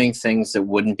or doing things that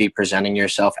wouldn't be presenting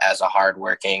yourself as a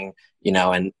hardworking,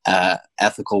 and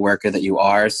ethical worker that you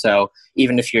are. So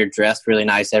even if you're dressed really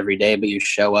nice every day, but you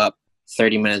show up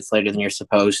 30 minutes later than you're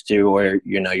supposed to, or,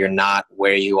 you're not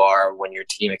where you are when your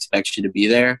team expects you to be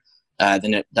there,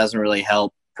 then it doesn't really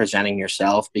help presenting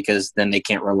yourself, because then they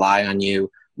can't rely on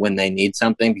you when they need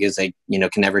something, because they,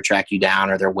 can never track you down,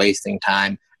 or they're wasting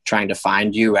time trying to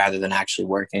find you rather than actually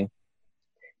working.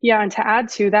 Yeah, and to add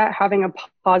to that, having a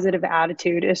positive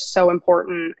attitude is so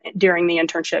important during the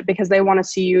internship, because they want to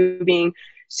see you being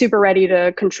super ready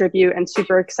to contribute and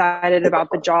super excited about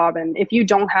the job. And if you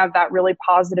don't have that really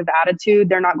positive attitude,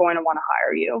 they're not going to want to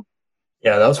hire you.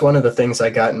 Yeah, that was one of the things I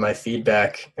got in my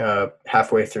feedback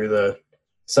halfway through the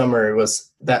summer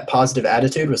was that positive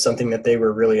attitude was something that they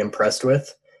were really impressed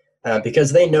with,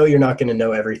 because they know you're not going to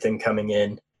know everything coming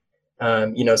in.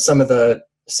 Some of the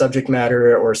subject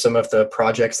matter or some of the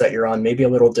projects that you're on may be a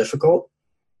little difficult.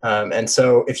 And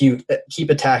so if you keep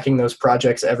attacking those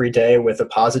projects every day with a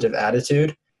positive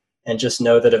attitude and just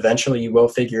know that eventually you will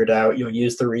figure it out, you'll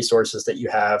use the resources that you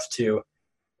have to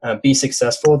be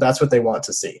successful, that's what they want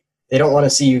to see. They don't want to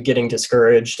see you getting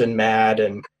discouraged and mad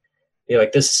and be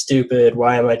like, this is stupid.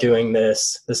 Why am I doing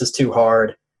this? This is too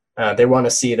hard. They want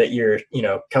to see that you're,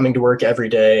 coming to work every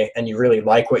day and you really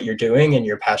like what you're doing and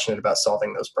you're passionate about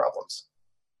solving those problems.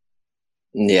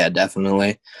 Yeah,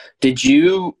 definitely. Did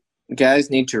you guys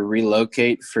need to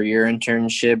relocate for your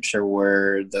internships, or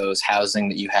were those housing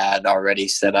that you had already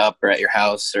set up or at your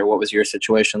house, or what was your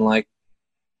situation like?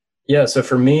 Yeah, so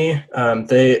for me,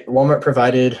 Walmart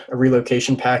provided a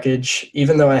relocation package.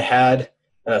 Even though I had,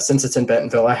 since it's in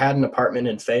Bentonville, I had an apartment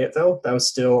in Fayetteville. That was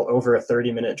still over a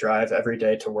 30-minute drive every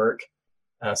day to work.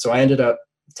 So I ended up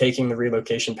taking the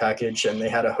relocation package, and they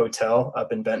had a hotel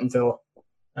up in Bentonville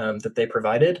that they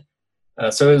provided.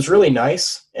 So it was really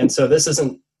nice. And so this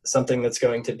isn't something that's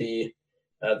going to be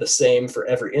the same for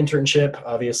every internship.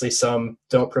 Obviously, some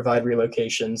don't provide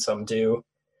relocation, some do.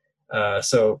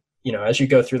 So as you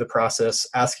go through the process,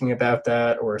 asking about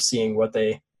that or seeing what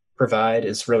they provide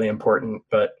is really important.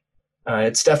 But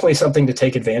it's definitely something to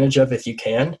take advantage of if you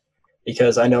can,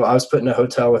 because I know I was put in a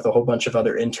hotel with a whole bunch of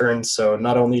other interns. So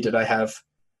not only did I have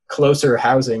closer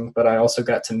housing, but I also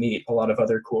got to meet a lot of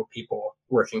other cool people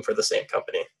working for the same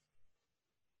company.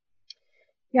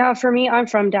 Yeah, for me, I'm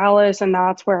from Dallas, and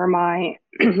that's where my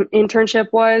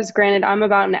internship was. Granted, I'm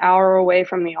about an hour away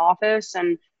from the office,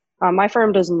 and my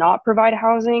firm does not provide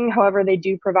housing. However, they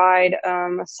do provide a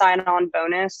sign-on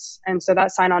bonus, and so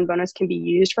that sign-on bonus can be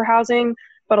used for housing.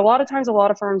 But a lot of times, a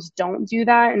lot of firms don't do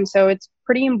that, and so it's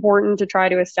pretty important to try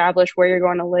to establish where you're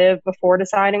going to live before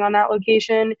deciding on that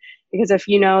location. Because if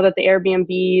you know that the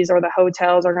Airbnbs or the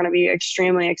hotels are going to be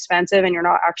extremely expensive and you're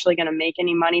not actually going to make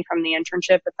any money from the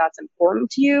internship, if that's important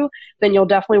to you, then you'll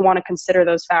definitely want to consider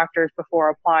those factors before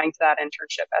applying to that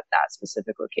internship at that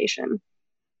specific location.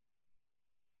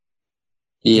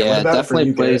 Yeah, it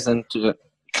definitely plays into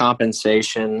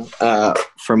compensation.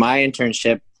 For my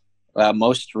internship,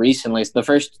 most recently, the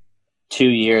first 2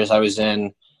 years I was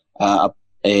in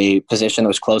a position that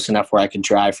was close enough where I could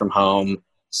drive from home,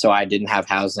 so I didn't have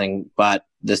housing. But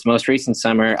this most recent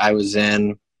summer, I was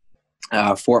in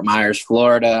Fort Myers,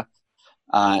 Florida,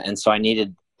 and so I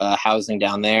needed housing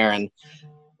down there. And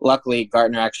luckily,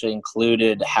 Gartner actually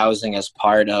included housing as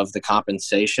part of the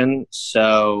compensation,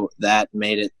 so that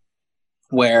made it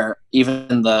where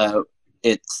even though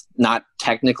it's not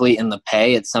technically in the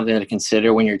pay, it's something to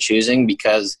consider when you're choosing,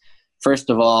 because first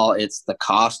of all, it's the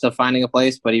cost of finding a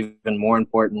place, but even more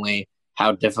importantly,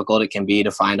 how difficult it can be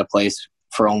to find a place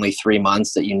for only 3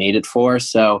 months that you need it for.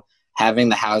 So having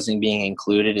the housing being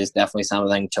included is definitely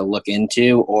something to look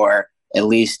into, or at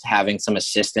least having some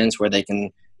assistance where they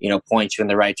can, point you in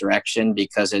the right direction,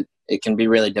 because it can be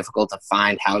really difficult to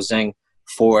find housing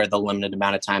for the limited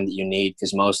amount of time that you need,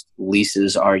 because most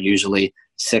leases are usually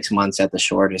 6 months at the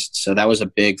shortest. So that was a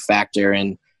big factor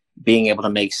in being able to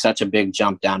make such a big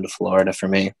jump down to Florida for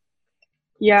me.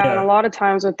 Yeah, and a lot of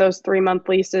times with those 3-month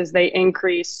leases, they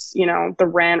increase, the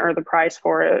rent or the price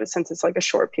for it since it's like a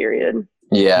short period.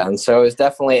 Yeah, and so it was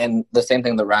definitely, and the same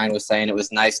thing that Ryan was saying, it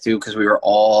was nice too, because we were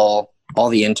all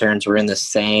the interns were in the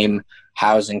same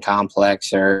housing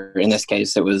complex, or in this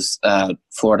case, it was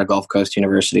Florida Gulf Coast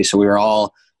University. So we were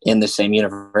all in the same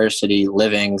university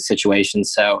living situation.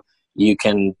 So you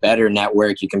can better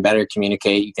network, you can better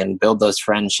communicate, you can build those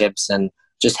friendships, and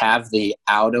just have the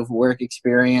out of work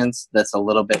experience that's a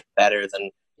little bit better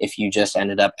than if you just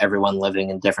ended up everyone living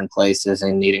in different places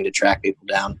and needing to track people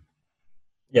down.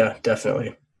 Yeah,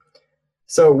 definitely.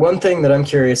 So one thing that I'm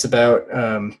curious about,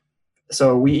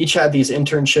 so we each had these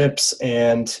internships,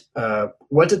 and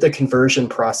what did the conversion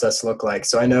process look like?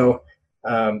 So I know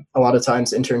a lot of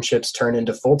times internships turn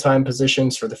into full-time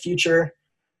positions for the future,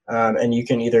 and you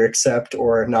can either accept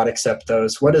or not accept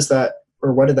those. What did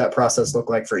that process look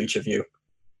like for each of you?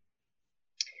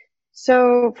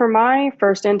 So for my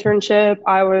first internship,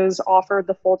 I was offered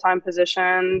the full-time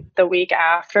position the week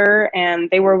after, and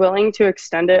they were willing to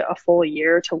extend it a full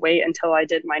year to wait until I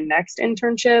did my next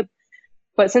internship.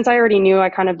 But since I already knew I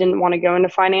kind of didn't want to go into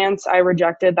finance, I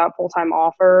rejected that full-time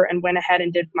offer and went ahead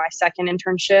and did my second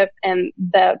internship. And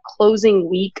the closing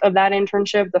week of that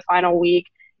internship, the final week,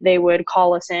 they would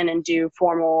call us in and do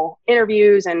formal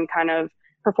interviews and kind of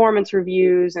performance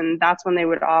reviews, and that's when they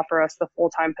would offer us the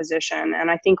full-time position.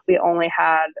 And I think we only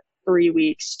had 3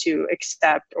 weeks to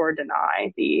accept or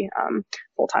deny the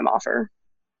full-time offer.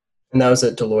 And that was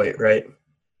at Deloitte, right?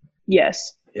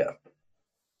 Yes. Yeah.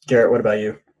 Garrett, what about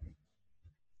you?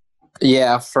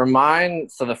 Yeah, for mine,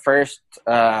 so the first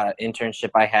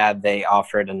internship I had, they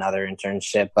offered another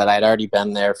internship, but I'd already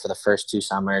been there for the first 2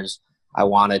 summers. I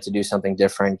wanted to do something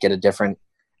different, get a different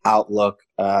outlook,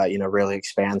 really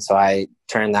expand. So I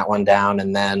turned that one down.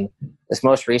 And then this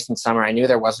most recent summer, I knew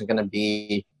there wasn't going to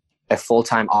be a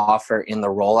full-time offer in the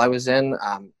role I was in.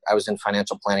 I was in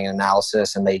financial planning and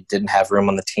analysis, and they didn't have room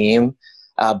on the team.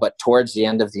 But towards the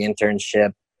end of the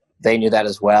internship, they knew that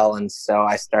as well. And so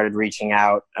I started reaching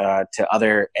out to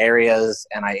other areas,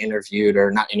 and I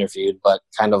not interviewed, but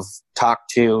kind of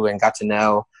talked to and got to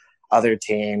know other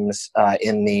teams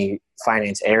in the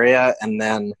finance area. And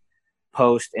then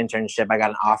post internship, I got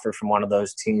an offer from one of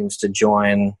those teams to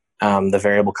join the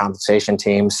variable compensation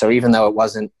team. So even though it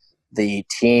wasn't the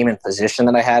team and position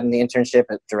that I had in the internship,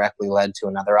 it directly led to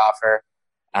another offer.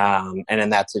 And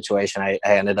in that situation, I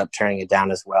ended up turning it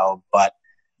down as well. But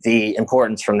the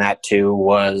importance from that too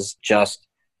was just,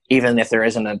 even if there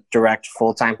isn't a direct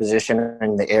full-time position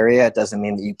in the area, it doesn't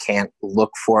mean that you can't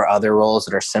look for other roles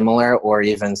that are similar, or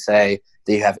even say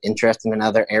that you have interest in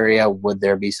another area. Would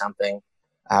there be something?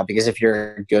 Because if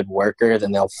you're a good worker,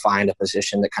 then they'll find a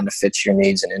position that kind of fits your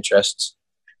needs and interests.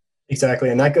 Exactly.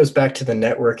 And that goes back to the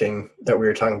networking that we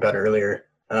were talking about earlier.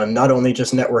 Not only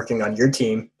just networking on your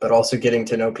team, but also getting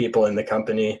to know people in the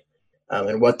company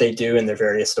and what they do in their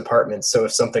various departments. So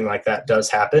if something like that does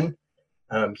happen,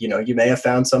 you may have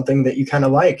found something that you kind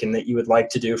of like and that you would like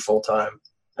to do full time.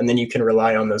 And then you can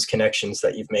rely on those connections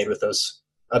that you've made with those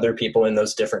other people in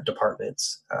those different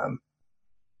departments. And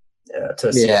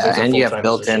you have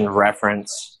built-in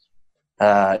reference.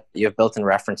 You have built-in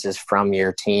references from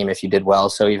your team if you did well.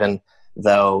 So even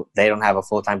though they don't have a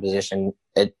full-time position,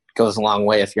 it goes a long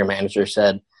way if your manager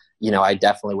said, I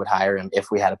definitely would hire him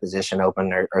if we had a position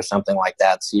open or something like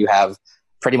that. So you have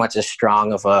pretty much as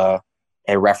strong of a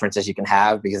reference as you can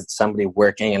have, because it's somebody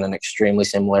working in an extremely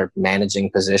similar managing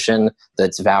position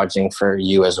that's vouching for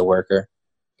you as a worker.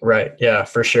 Right. Yeah,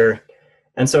 for sure.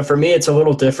 And so for me, it's a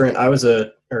little different. It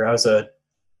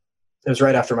was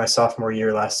right after my sophomore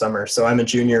year last summer. So I'm a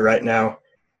junior right now.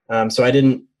 So I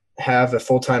didn't have a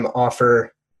full-time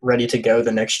offer ready to go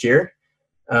the next year.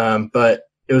 But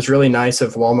it was really nice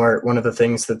of Walmart. One of the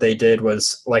things that they did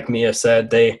was, like Mia said,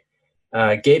 they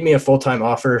gave me a full-time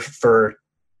offer for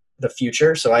the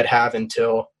future. So I'd have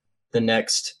until the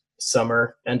next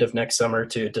summer, end of next summer,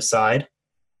 to decide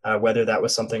whether that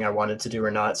was something I wanted to do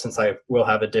or not, since I will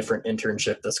have a different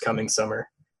internship this coming summer.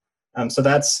 So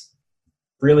that's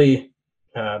really,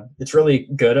 it's really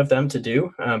good of them to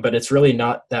do, but it's really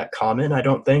not that common, I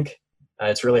don't think.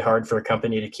 It's really hard for a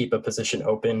company to keep a position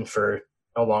open for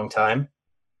a long time.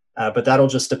 But that'll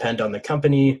just depend on the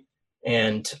company.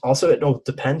 And also it'll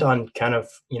depend on kind of,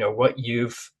 what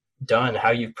you've done, how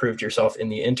you've proved yourself in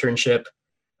the internship,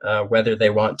 whether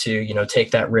they want to, take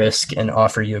that risk and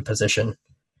offer you a position.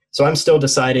 So I'm still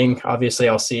deciding. Obviously,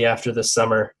 I'll see after this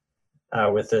summer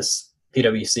with this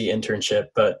PwC internship,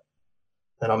 but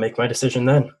then I'll make my decision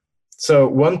then. So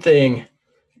one thing,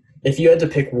 if you had to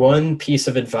pick one piece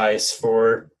of advice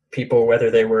for people,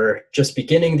 whether they were just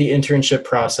beginning the internship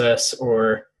process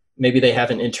or maybe they have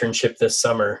an internship this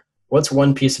summer, what's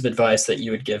one piece of advice that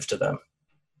you would give to them?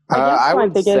 I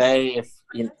would say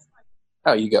you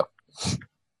go.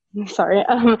 Sorry.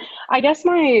 I guess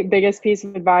my biggest piece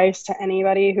of advice to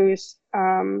anybody who's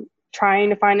trying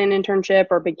to find an internship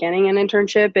or beginning an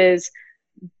internship is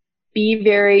be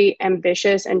very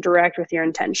ambitious and direct with your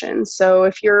intentions. So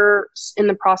if you're in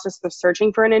the process of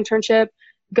searching for an internship,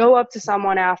 go up to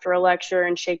someone after a lecture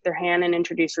and shake their hand and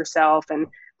introduce yourself and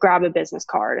grab a business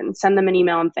card and send them an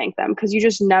email and thank them, because you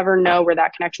just never know where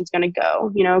that connection is going to go.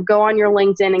 Go on your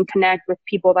LinkedIn and connect with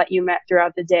people that you met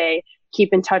throughout the day.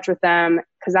 Keep in touch with them,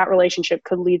 because that relationship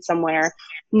could lead somewhere.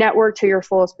 Network to your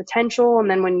fullest potential. And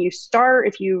then when you start,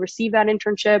 if you receive that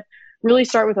internship, really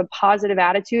start with a positive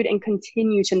attitude and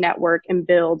continue to network and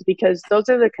build, because those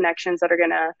are the connections that are going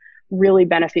to really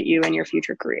benefit you in your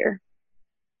future career.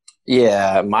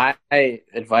 Yeah, my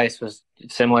advice was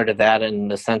similar to that, in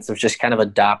the sense of just kind of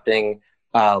adopting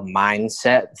a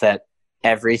mindset that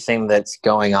everything that's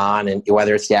going on, and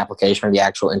whether it's the application or the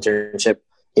actual internship,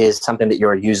 is something that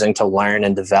you're using to learn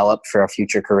and develop for a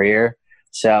future career.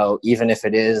 So even if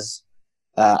it is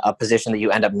a position that you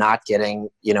end up not getting,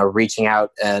 reaching out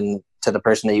and to the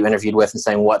person that you interviewed with and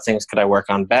saying, what things could I work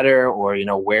on better, or,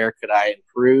 where could I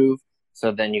improve?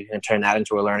 So then you can turn that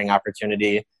into a learning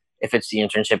opportunity. If it's the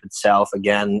internship itself,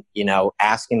 again,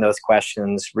 asking those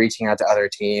questions, reaching out to other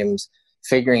teams,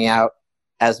 figuring out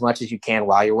as much as you can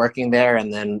while you're working there.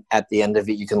 And then at the end of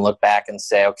it, you can look back and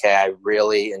say, okay, I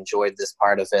really enjoyed this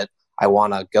part of it. I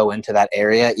want to go into that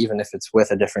area, even if it's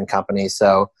with a different company.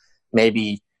 So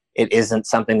maybe it isn't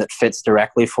something that fits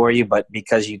directly for you, but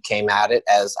because you came at it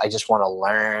as, I just want to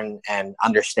learn and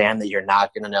understand that you're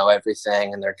not going to know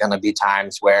everything. And there are going to be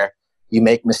times where you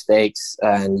make mistakes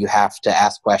and you have to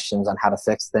ask questions on how to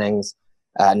fix things,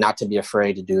 not to be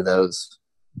afraid to do those.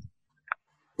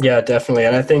 Yeah, definitely.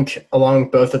 And I think along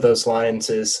both of those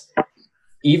lines is,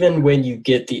 even when you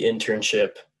get the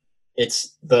internship,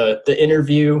 it's the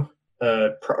interview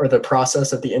or the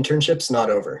process of the internship's not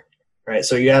over. Right.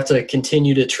 So you have to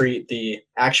continue to treat the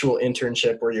actual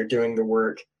internship where you're doing the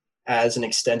work as an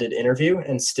extended interview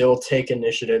and still take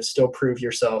initiative, still prove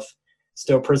yourself,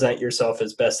 still present yourself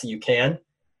as best that you can.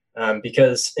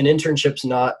 Because an internship's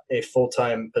not a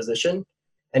full-time position,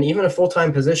 and even a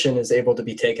full-time position is able to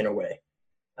be taken away.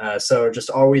 So just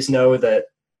always know that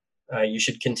you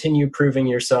should continue proving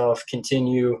yourself,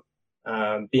 continue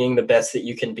being the best that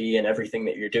you can be in everything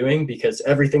that you're doing, because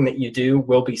everything that you do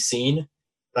will be seen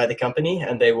by the company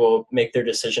and they will make their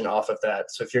decision off of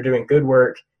that. So if you're doing good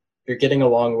work, if you're getting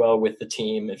along well with the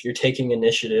team, if you're taking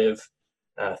initiative,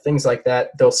 things like that,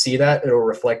 they'll see that, it'll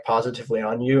reflect positively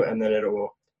on you, and then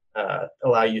it'll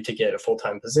allow you to get a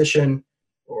full-time position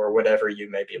or whatever you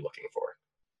may be looking for.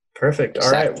 Perfect.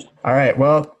 All right.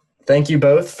 Well, thank you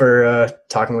both for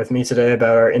talking with me today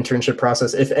about our internship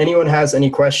process. If anyone has any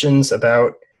questions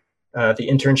about the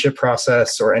internship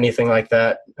process or anything like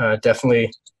that,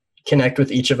 definitely connect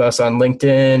with each of us on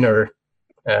LinkedIn or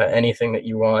anything that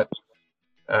you want.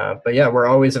 But yeah, we're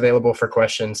always available for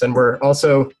questions. And we're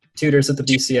also tutors at the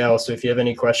BCL. So if you have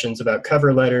any questions about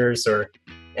cover letters or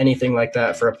anything like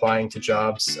that for applying to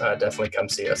jobs, definitely come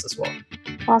see us as well.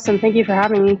 Awesome. Thank you for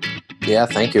having me. Yeah,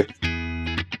 thank you.